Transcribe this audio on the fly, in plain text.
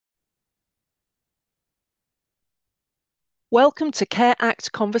Welcome to Care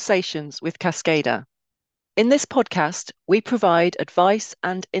Act Conversations with Cascada. In this podcast, we provide advice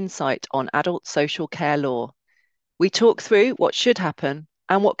and insight on adult social care law. We talk through what should happen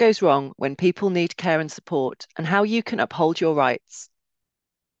and what goes wrong when people need care and support, and how you can uphold your rights.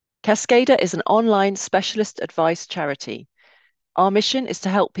 Cascada is an online specialist advice charity. Our mission is to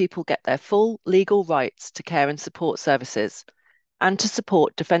help people get their full legal rights to care and support services and to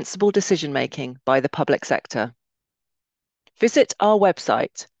support defensible decision making by the public sector. Visit our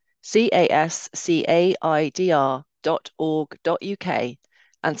website, cascaidr.org.uk,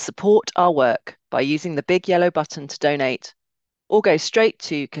 and support our work by using the big yellow button to donate, or go straight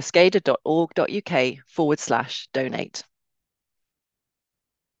to cascada.org.uk/donate.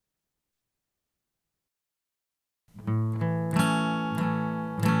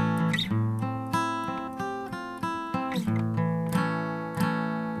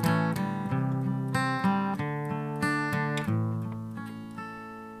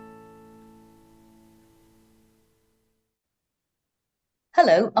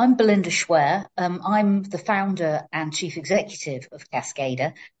 Hello, I'm Belinda Schwer. I'm the founder and chief executive of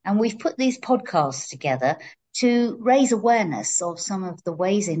Cascada, and we've put these podcasts together to raise awareness of some of the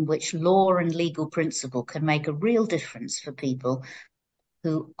ways in which law and legal principle can make a real difference for people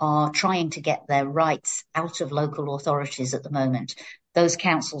who are trying to get their rights out of local authorities at the moment, those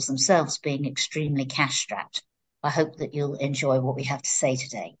councils themselves being extremely cash-strapped. I hope that you'll enjoy what we have to say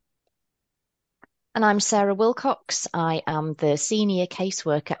today. And I'm Sarah Wilcox. I am the senior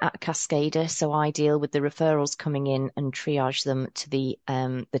caseworker at Cascada, so I deal with the referrals coming in and triage them to the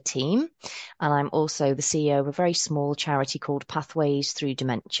team. And I'm also the CEO of a very small charity called Pathways Through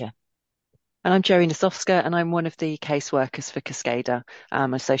Dementia. And I'm Jerry Nosowska, and I'm one of the caseworkers for Cascada.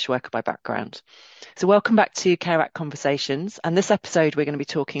 I'm a social worker by background. So welcome back to Care Act Conversations. And this episode, we're going to be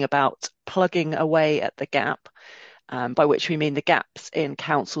talking about plugging away at the gap, by which we mean the gaps in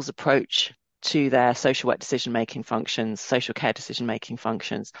council's approach to their social work decision-making functions, social care decision-making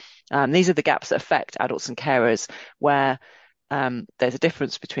functions. These are the gaps that affect adults and carers, where there's a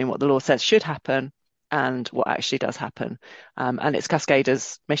difference between what the law says should happen and what actually does happen. And it's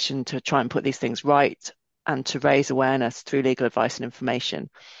Cascada's mission to try and put these things right and to raise awareness through legal advice and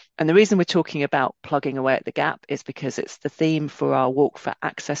information. And the reason we're talking about plugging away at the gap is because it's the theme for our Walk for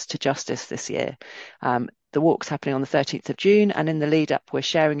Access to Justice this year. The walk's happening on the 13th of June, and in the lead up, we're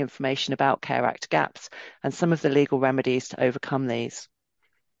sharing information about Care Act gaps and some of the legal remedies to overcome these.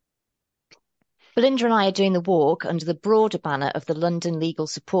 Belinda and I are doing the walk under the broader banner of the London Legal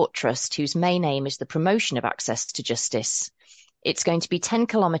Support Trust, whose main aim is the promotion of access to justice. It's going to be 10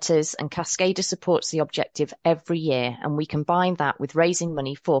 kilometres, and Cascada supports the objective every year, and we combine that with raising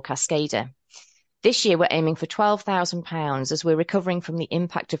money for Cascada. This year, we're aiming for £12,000 as we're recovering from the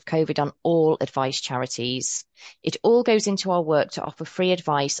impact of COVID on all advice charities. It all goes into our work to offer free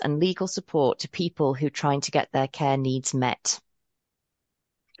advice and legal support to people who are trying to get their care needs met.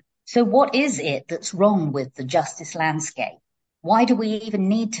 So what is it that's wrong with the justice landscape? Why do we even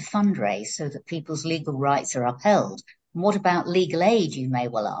need to fundraise so that people's legal rights are upheld? And what about legal aid, you may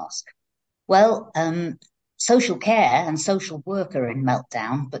well ask? Well, social care and social work are in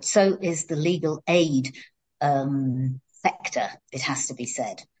meltdown, but so is the legal aid sector, it has to be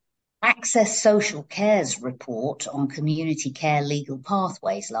said. Access Social Care's report on community care legal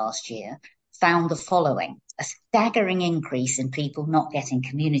pathways last year found the following: a staggering increase in people not getting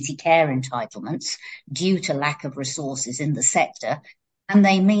community care entitlements due to lack of resources in the sector, and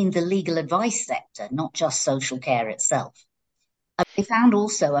they mean the legal advice sector, not just social care itself. They found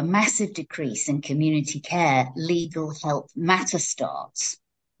also a massive decrease in community care legal help matter starts.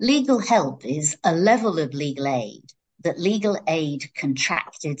 Legal help is a level of legal aid that legal aid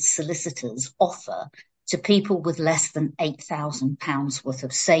contracted solicitors offer to people with less than £8,000 worth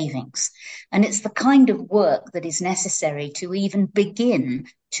of savings. And it's the kind of work that is necessary to even begin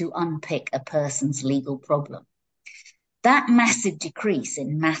to unpick a person's legal problem. That massive decrease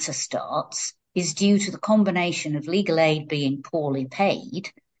in matter starts is due to the combination of legal aid being poorly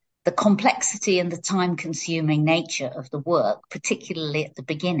paid, the complexity and the time-consuming nature of the work, particularly at the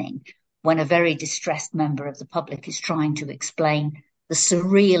beginning, when a very distressed member of the public is trying to explain the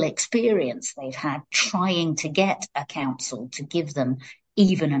surreal experience they've had trying to get a counsel to give them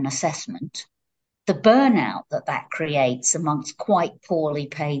even an assessment, the burnout that creates amongst quite poorly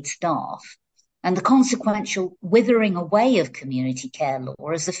paid staff, and the consequential withering away of community care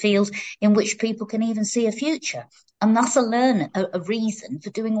law as a field in which people can even see a future, and thus a reason for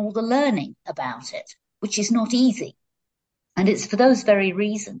doing all the learning about it, which is not easy. And it's for those very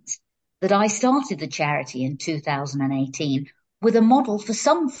reasons that I started the charity in 2018 with a model for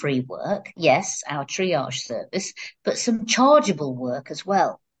some free work, yes, our triage service, but some chargeable work as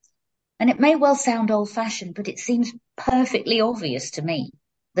well. And it may well sound old-fashioned, but it seems perfectly obvious to me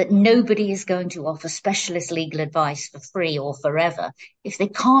that nobody is going to offer specialist legal advice for free or forever if they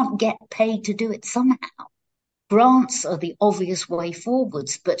can't get paid to do it somehow. Grants are the obvious way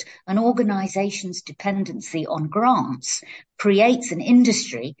forwards, but an organisation's dependency on grants creates an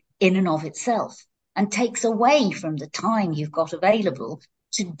industry in and of itself and takes away from the time you've got available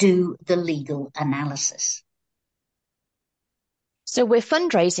to do the legal analysis. So we're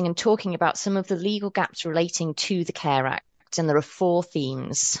fundraising and talking about some of the legal gaps relating to the Care Act, and there are 4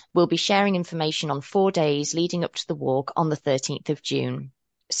 themes. We'll be sharing information on 4 days leading up to the walk on the 13th of June.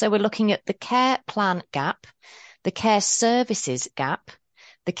 So we're looking at the care plan gap, the care services gap,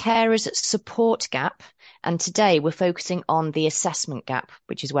 the carers support gap, and today we're focusing on the assessment gap,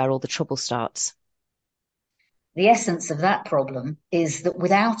 which is where all the trouble starts. The essence of that problem is that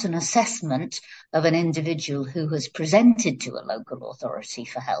without an assessment of an individual who has presented to a local authority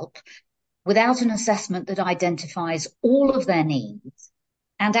for help, without an assessment that identifies all of their needs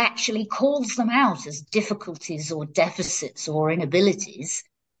and actually calls them out as difficulties or deficits or inabilities,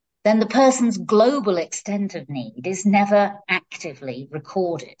 then the person's global extent of need is never actively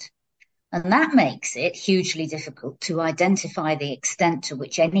recorded. And that makes it hugely difficult to identify the extent to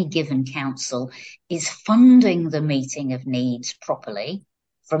which any given council is funding the meeting of needs properly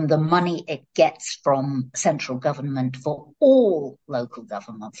from the money it gets from central government for all local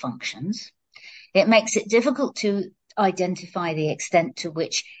government functions. It makes it difficult to identify the extent to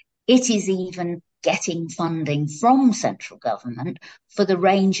which it is even getting funding from central government for the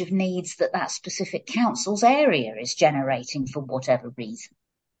range of needs that that specific council's area is generating for whatever reason.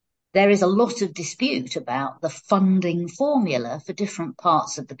 There is a lot of dispute about the funding formula for different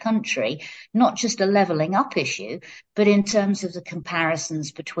parts of the country, not just a levelling up issue, but in terms of the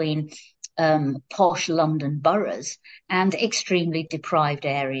comparisons between posh London boroughs and extremely deprived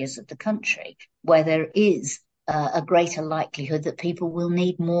areas of the country, where there is a greater likelihood that people will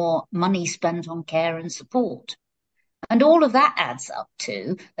need more money spent on care and support. And all of that adds up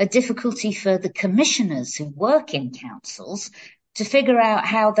to a difficulty for the commissioners who work in councils to figure out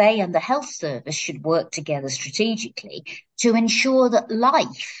how they and the health service should work together strategically to ensure that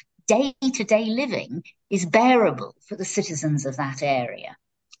life, day-to-day living, is bearable for the citizens of that area.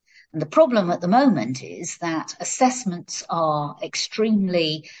 And the problem at the moment is that assessments are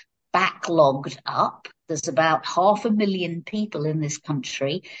extremely backlogged up. There's about 500,000 people in this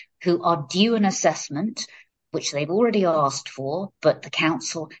country who are due an assessment, which they've already asked for, but the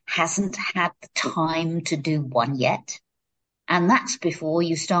council hasn't had the time to do one yet. And that's before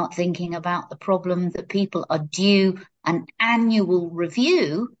you start thinking about the problem that people are due an annual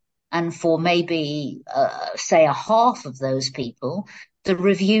review. And for maybe, say, a half of those people, the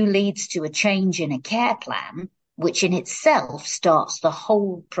review leads to a change in a care plan, which in itself starts the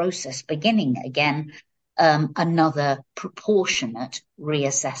whole process beginning again, another proportionate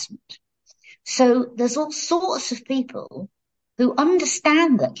reassessment. So there's all sorts of people who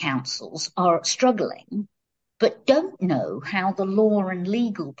understand that councils are struggling, but don't know how the law and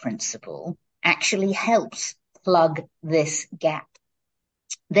legal principle actually helps plug this gap.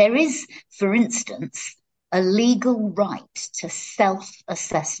 There is, for instance, a legal right to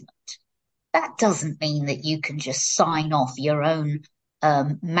self-assessment. That doesn't mean that you can just sign off your own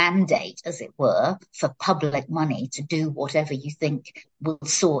mandate, as it were, for public money to do whatever you think will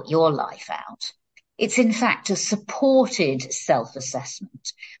sort your life out. It's in fact a supported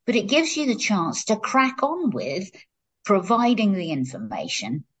self-assessment, but it gives you the chance to crack on with providing the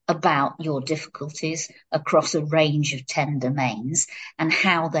information about your difficulties across a range of 10 domains and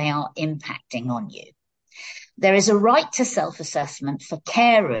how they are impacting on you. There is a right to self-assessment for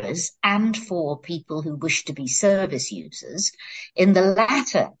carers and for people who wish to be service users. In the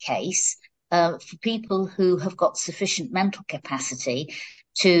latter case, for people who have got sufficient mental capacity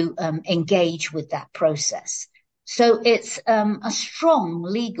to engage with that process. So it's a strong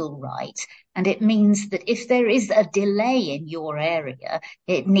legal right, and it means that if there is a delay in your area,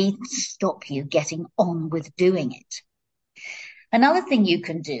 it needs to stop you getting on with doing it. Another thing you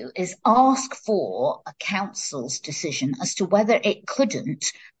can do is ask for a council's decision as to whether it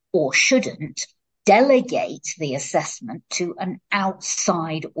couldn't or shouldn't delegate the assessment to an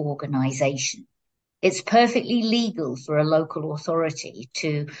outside organisation. It's perfectly legal for a local authority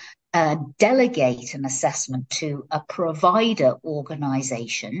to delegate an assessment to a provider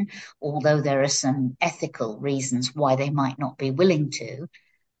organisation, although there are some ethical reasons why they might not be willing to.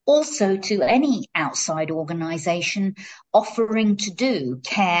 Also to any outside organisation offering to do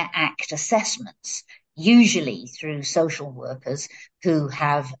Care Act assessments. usually through social workers who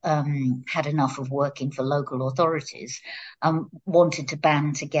have had enough of working for local authorities, wanted to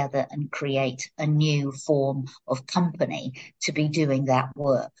band together and create a new form of company to be doing that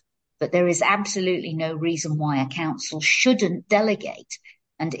work. But there is absolutely no reason why a council shouldn't delegate.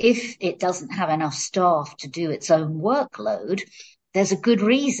 And if it doesn't have enough staff to do its own workload, there's a good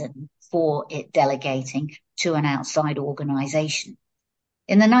reason for it delegating to an outside organisation.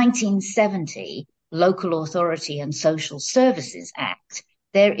 In the 1970 Local Authority and Social Services Act,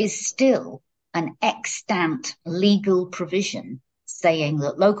 there is still an extant legal provision saying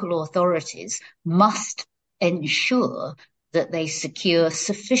that local authorities must ensure that they secure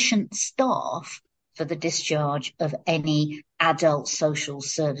sufficient staff for the discharge of any adult social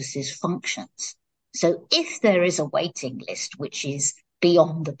services functions. So if there is a waiting list which is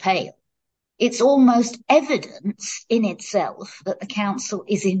beyond the pale, it's almost evidence in itself that the council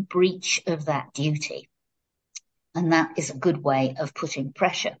is in breach of that duty. And that is a good way of putting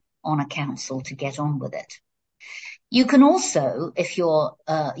pressure on a council to get on with it. You can also, if you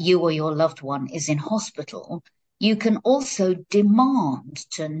or your loved one is in hospital, you can also demand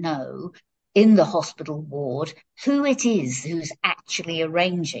to know in the hospital ward who it is who's actually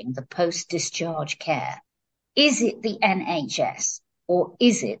arranging the post-discharge care. Is it the NHS? Or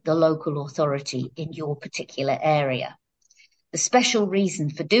is it the local authority in your particular area? The special reason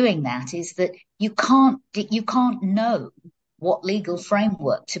for doing that is that you can't know what legal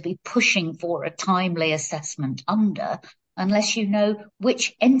framework to be pushing for a timely assessment under unless you know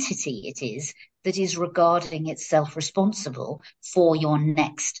which entity it is that is regarding itself responsible for your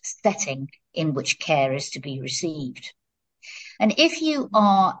next setting in which care is to be received. And if you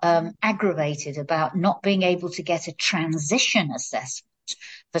are aggravated about not being able to get a transition assessment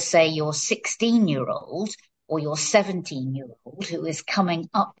for, say, your 16-year-old or your 17-year-old who is coming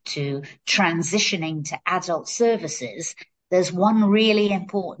up to transitioning to adult services, there's one really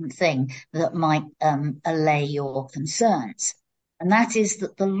important thing that might allay your concerns. And that is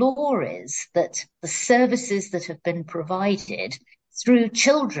that the law is that the services that have been provided through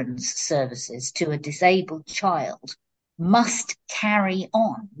children's services to a disabled child must carry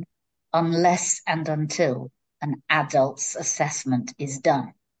on unless and until an adult's assessment is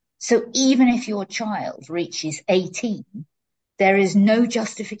done. So even if your child reaches 18, there is no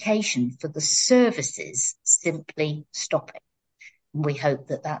justification for the services simply stopping. We hope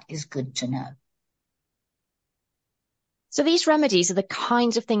that that is good to know. So these remedies are the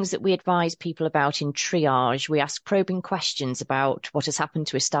kinds of things that we advise people about in triage. We ask probing questions about what has happened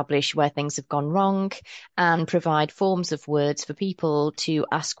to establish where things have gone wrong and provide forms of words for people to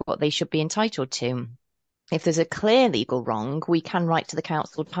ask what they should be entitled to. If there's a clear legal wrong, we can write to the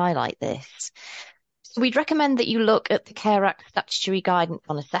council to highlight this. So we'd recommend that you look at the Care Act Statutory Guidance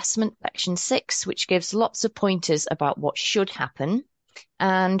on Assessment, Section 6, which gives lots of pointers about what should happen.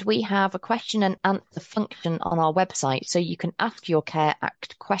 And we have a question and answer function on our website, so you can ask your Care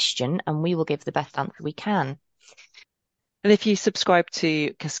Act question and we will give the best answer we can. And if you subscribe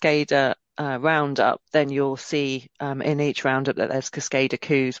to Cascada Roundup, then you'll see in each roundup that there's Cascada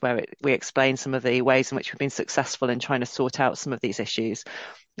coups, where we explain some of the ways in which we've been successful in trying to sort out some of these issues.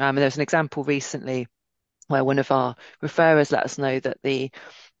 And there's an example recently where one of our referrers let us know that the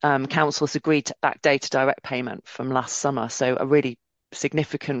council's agreed to backdate a direct payment from last summer, so a really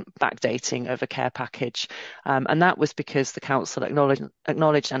significant backdating of a care package. And that was because the council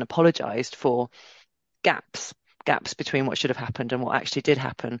acknowledged and apologised for gaps between what should have happened and what actually did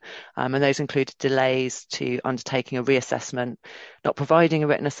happen. And those included delays to undertaking a reassessment, not providing a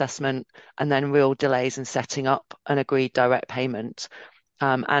written assessment, and then real delays in setting up an agreed direct payment.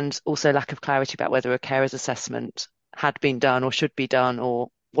 And also lack of clarity about whether a carer's assessment had been done or should be done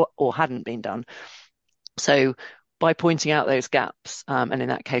or hadn't been done. So by pointing out those gaps, and in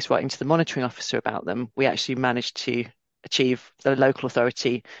that case writing to the monitoring officer about them, we actually managed to achieve the local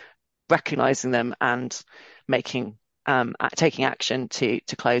authority recognising them and taking action to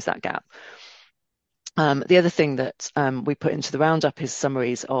close that gap. The other thing that we put into the roundup is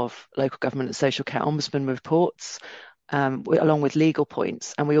summaries of local government and social care ombudsman reports, along with legal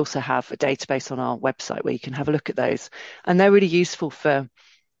points. And we also have a database on our website where you can have a look at those. And they're really useful for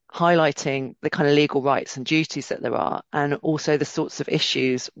highlighting the kind of legal rights and duties that there are, and also the sorts of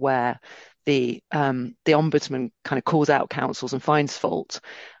issues where the ombudsman kind of calls out councils and finds fault.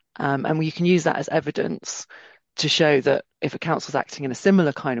 And you can use that as evidence to show that if a council's acting in a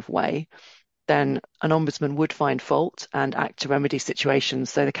similar kind of way, then an ombudsman would find fault and act to remedy situations.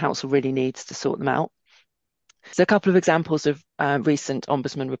 So the council really needs to sort them out. So a couple of examples of recent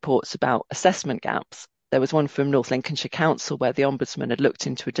ombudsman reports about assessment gaps. There was one from North Lincolnshire Council where the Ombudsman had looked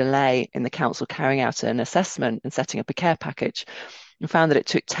into a delay in the council carrying out an assessment and setting up a care package and found that it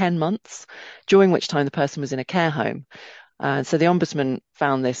took 10 months, during which time the person was in a care home. So the Ombudsman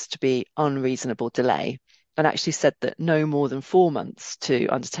found this to be unreasonable delay and actually said that no more than 4 months to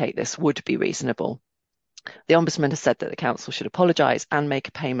undertake this would be reasonable. The Ombudsman has said that the council should apologise and make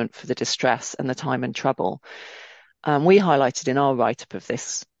a payment for the distress and the time and trouble. We highlighted in our write-up of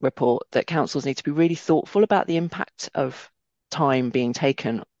this report that councils need to be really thoughtful about the impact of time being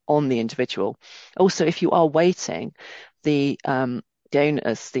taken on the individual. Also, if you are waiting, the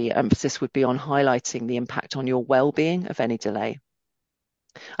emphasis would be on highlighting the impact on your well-being of any delay.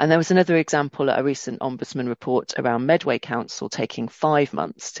 And there was another example at a recent Ombudsman report around Medway Council taking 5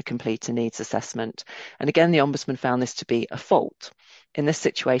 months to complete a needs assessment. And again, the Ombudsman found this to be a fault. In this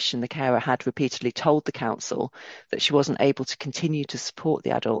situation, the carer had repeatedly told the council that she wasn't able to continue to support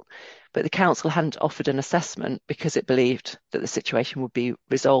the adult, but the council hadn't offered an assessment because it believed that the situation would be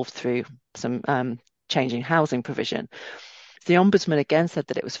resolved through some changing housing provision. The Ombudsman again said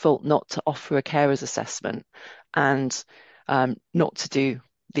that it was fault not to offer a carer's assessment and not to do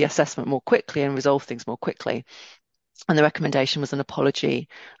the assessment more quickly and resolve things more quickly. And the recommendation was an apology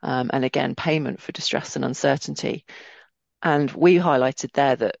and again, payment for distress and uncertainty. And we highlighted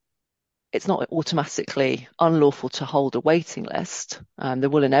there that it's not automatically unlawful to hold a waiting list. There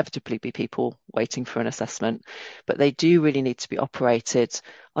will inevitably be people waiting for an assessment, but they do really need to be operated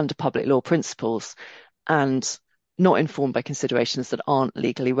under public law principles and not informed by considerations that aren't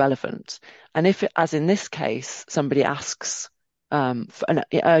legally relevant. And if, as in this case, somebody asks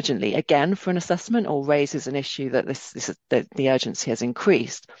urgently again for an assessment or raises an issue that the urgency has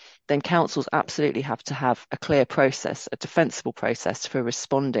increased, then councils absolutely have to have a clear process, a defensible process for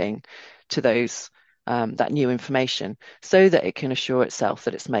responding to those that new information, so that it can assure itself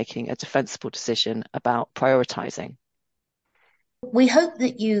that it's making a defensible decision about prioritising. We hope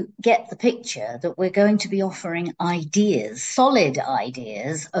that you get the picture that we're going to be offering ideas, solid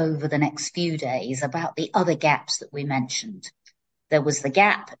ideas, over the next few days about the other gaps that we mentioned. There was the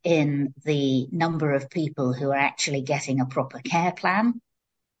gap in the number of people who are actually getting a proper care plan,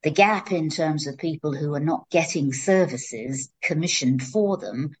 the gap in terms of people who are not getting services commissioned for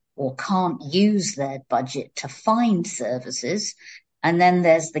them or can't use their budget to find services. And then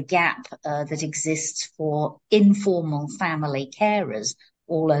there's the gap that exists for informal family carers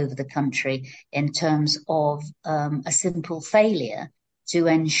all over the country in terms of a simple failure to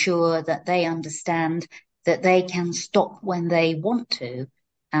ensure that they understand that they can stop when they want to.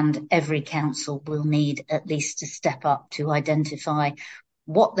 And every council will need at least to step up to identify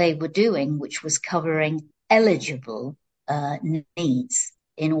what they were doing, which was covering eligible needs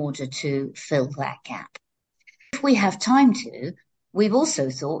in order to fill that gap. If we have time to, we've also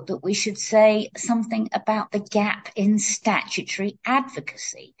thought that we should say something about the gap in statutory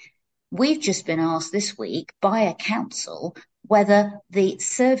advocacy. We've just been asked this week by a council whether the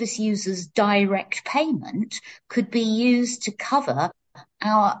service users' direct payment could be used to cover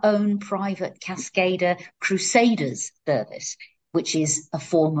our own private Cascader Crusaders service, which is a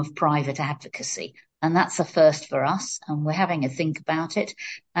form of private advocacy. And that's a first for us, and we're having a think about it.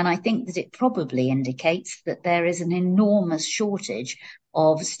 And I think that it probably indicates that there is an enormous shortage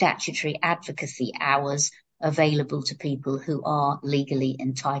of statutory advocacy hours available to people who are legally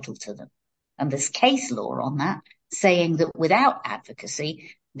entitled to them. And there's case law on that, saying that without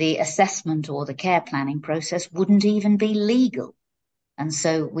advocacy, the assessment or the care planning process wouldn't even be legal. And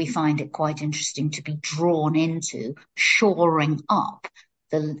so we find it quite interesting to be drawn into shoring up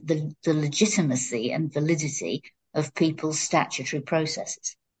the legitimacy and validity of people's statutory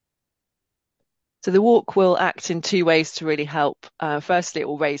processes. So the walk will act in two ways to really help. Firstly, it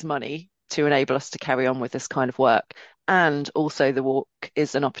will raise money to enable us to carry on with this kind of work. And also the walk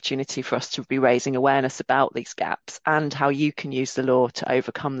is an opportunity for us to be raising awareness about these gaps and how you can use the law to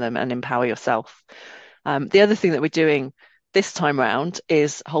overcome them and empower yourself. The other thing that we're doing this time round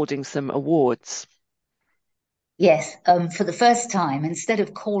is holding some awards. Yes, for the first time, instead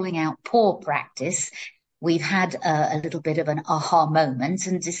of calling out poor practice, we've had a little bit of an aha moment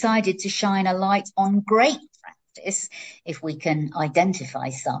and decided to shine a light on great practice, if we can identify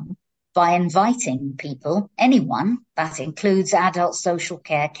some, by inviting people, anyone, that includes adult social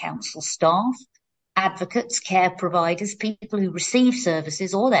care council staff, advocates, care providers, people who receive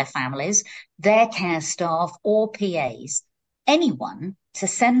services or their families, their care staff or PAs, anyone to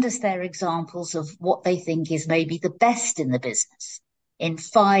send us their examples of what they think is maybe the best in the business in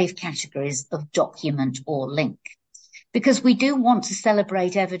 5 categories of document or link. Because we do want to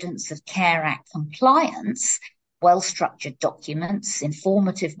celebrate evidence of Care Act compliance, well-structured documents,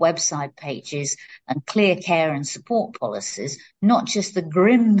 informative website pages, and clear care and support policies, not just the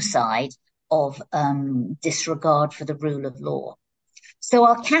grim side of disregard for the rule of law. So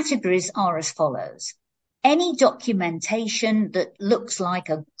our categories are as follows. Any documentation that looks like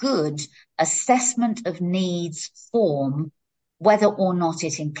a good assessment of needs form, whether or not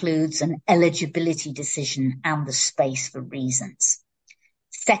it includes an eligibility decision and the space for reasons.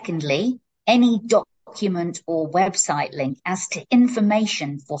 Secondly, any document or website link as to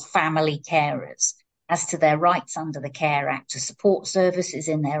information for family carers, as to their rights under the Care Act to support services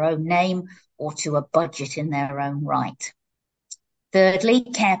in their own name or to a budget in their own right. Thirdly,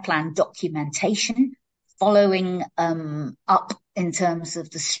 care plan documentation, following up in terms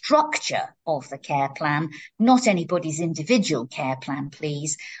of the structure of the care plan, not anybody's individual care plan,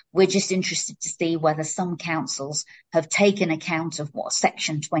 please. We're just interested to see whether some councils have taken account of what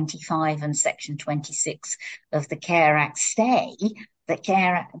Section 25 and Section 26 of the Care Act say that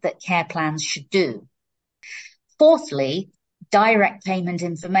care plans should do. Fourthly, direct payment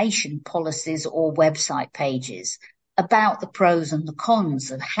information policies or website pages about the pros and the cons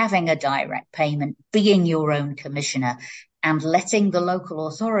of having a direct payment, being your own commissioner, and letting the local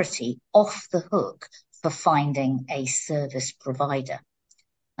authority off the hook for finding a service provider.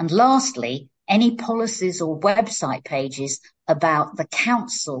 And lastly, any policies or website pages about the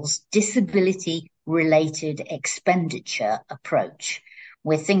council's disability-related expenditure approach.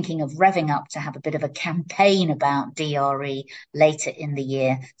 We're thinking of revving up to have a bit of a campaign about DRE later in the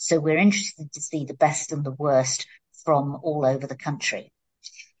year, so we're interested to see the best and the worst from all over the country.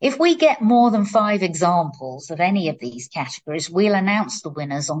 If we get more than 5 examples of any of these categories, we'll announce the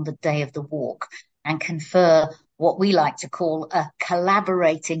winners on the day of the walk and confer what we like to call a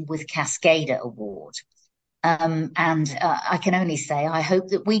Collaborating with Cascada award. I can only say I hope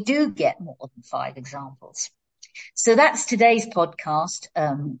that we do get more than 5 examples. So that's today's podcast,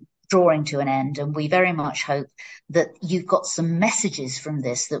 drawing to an end, and we very much hope that you've got some messages from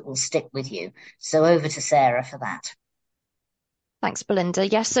this that will stick with you. So over to Sarah for that. Thanks, Belinda.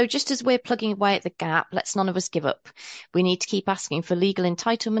 Yes, so just as we're plugging away at the gap, let's none of us give up. We need to keep asking for legal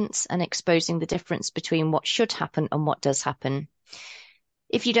entitlements and exposing the difference between what should happen and what does happen.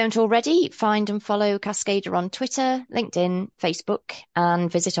 If you don't already, find and follow Cascada on Twitter, LinkedIn, Facebook,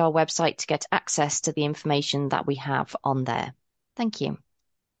 and visit our website to get access to the information that we have on there. Thank you.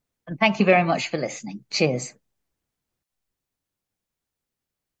 And thank you very much for listening. Cheers.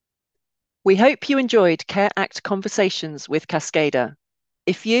 We hope you enjoyed Care Act Conversations with Cascada.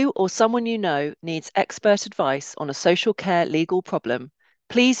 If you or someone you know needs expert advice on a social care legal problem,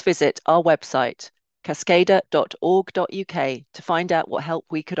 please visit our website, cascada.org.uk, to find out what help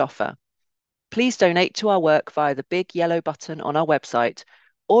we could offer. Please donate to our work via the big yellow button on our website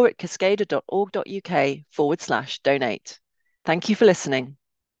or at cascada.org.uk/donate. Thank you for listening.